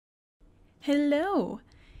Hello!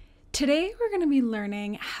 Today we're going to be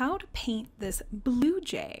learning how to paint this blue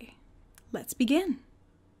jay. Let's begin.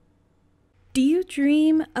 Do you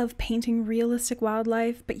dream of painting realistic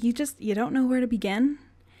wildlife, but you don't know where to begin?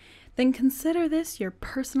 Then consider this your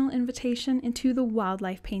personal invitation into the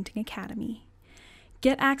Wildlife Painting Academy.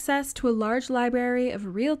 Get access to a large library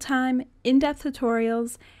of real-time, in-depth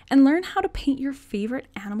tutorials and learn how to paint your favorite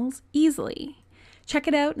animals easily. Check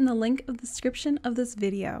it out in the link of the description of this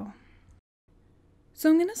video. So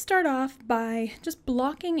I'm going to start off by just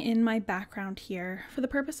blocking in my background here. For the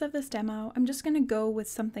purpose of this demo, I'm just going to go with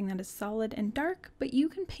something that is solid and dark, but you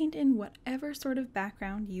can paint in whatever sort of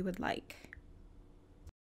background you would like.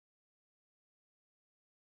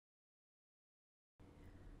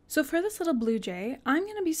 So for this little blue jay, I'm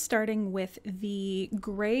going to be starting with the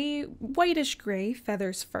gray, whitish gray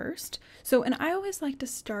feathers first. And I always like to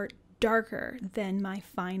start darker than my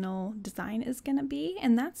final design is going to be,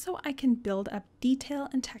 and that's so I can build up detail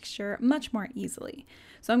and texture much more easily.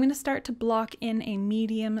 So I'm going to start to block in a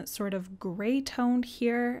medium sort of gray toned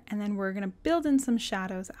here, and then we're going to build in some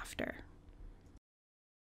shadows after.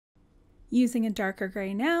 Using a darker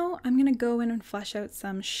gray now, I'm going to go in and flesh out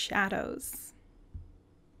some shadows.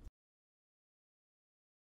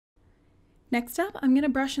 Next up, I'm going to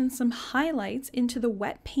brush in some highlights into the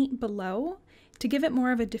wet paint below to give it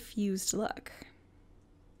more of a diffused look.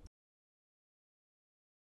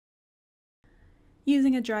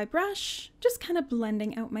 Using a dry brush, just kind of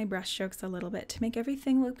blending out my brush strokes a little bit to make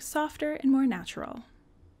everything look softer and more natural.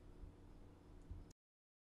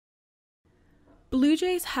 Blue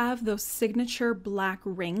jays have those signature black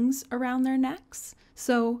rings around their necks,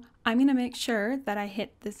 so I'm going to make sure that I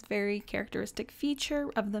hit this very characteristic feature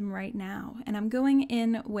of them right now. And I'm going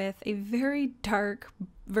in with a very dark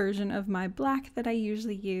version of my black that I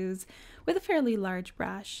usually use with a fairly large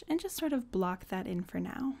brush and just sort of block that in for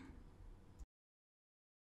now.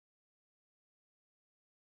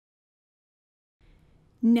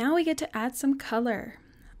 Now we get to add some color.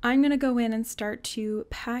 I'm going to go in and start to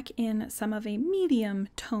pack in some of a medium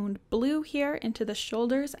toned blue here into the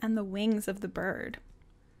shoulders and the wings of the bird.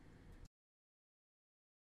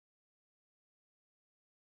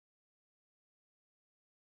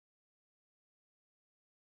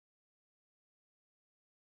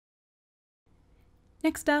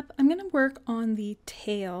 Next up, I'm going to work on the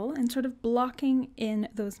tail and sort of blocking in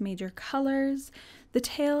those major colors. The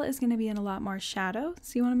tail is going to be in a lot more shadow,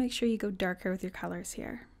 so you want to make sure you go darker with your colors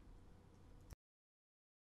here.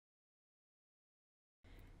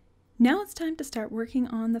 Now it's time to start working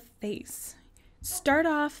on the face. Start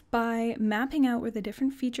off by mapping out where the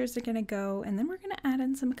different features are going to go, and then we're going to add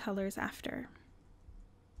in some colors after.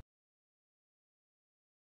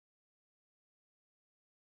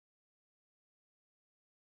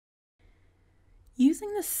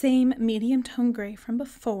 Using the same medium tone gray from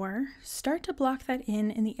before, start to block that in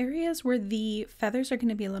the areas where the feathers are going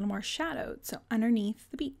to be a little more shadowed, so underneath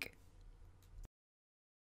the beak.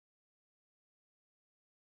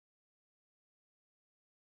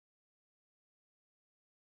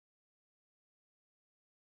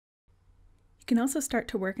 You can also start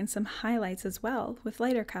to work in some highlights as well with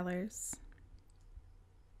lighter colors.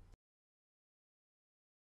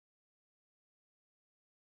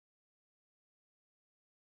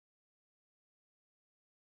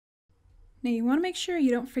 Now you want to make sure you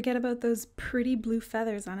don't forget about those pretty blue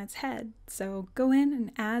feathers on its head, so go in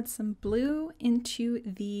and add some blue into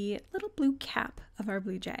the little blue cap of our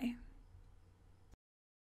blue jay.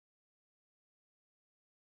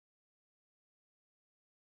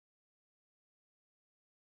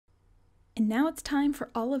 And now it's time for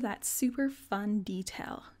all of that super fun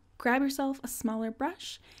detail. Grab yourself a smaller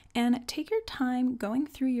brush and take your time going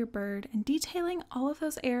through your bird and detailing all of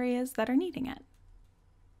those areas that are needing it.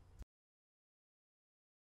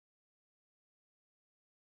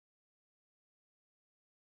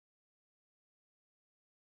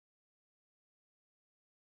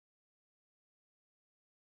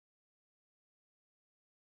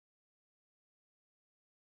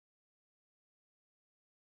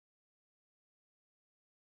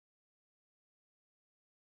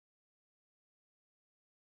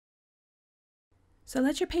 So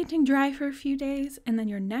let your painting dry for a few days, and then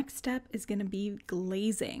your next step is going to be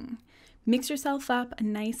glazing. Mix yourself up a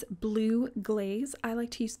nice blue glaze. I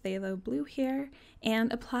like to use phthalo blue here,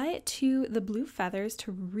 and apply it to the blue feathers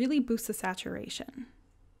to really boost the saturation.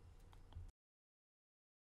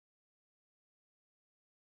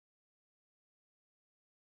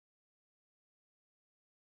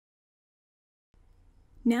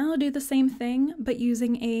 Now do the same thing, but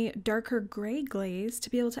using a darker gray glaze to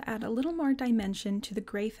be able to add a little more dimension to the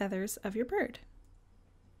gray feathers of your bird.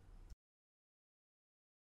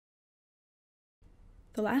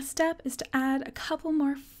 The last step is to add a couple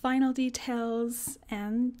more final details,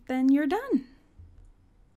 and then you're done.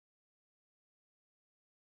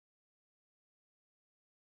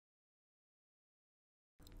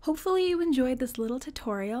 Hopefully you enjoyed this little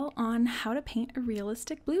tutorial on how to paint a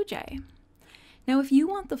realistic blue jay. Now, if you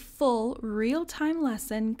want the full real-time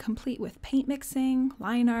lesson complete with paint mixing,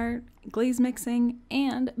 line art, glaze mixing,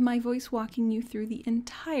 and my voice walking you through the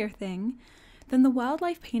entire thing, then the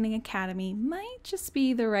Wildlife Painting Academy might just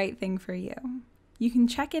be the right thing for you. You can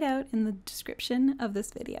check it out in the description of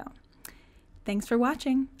this video. Thanks for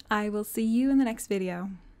watching. I will see you in the next video.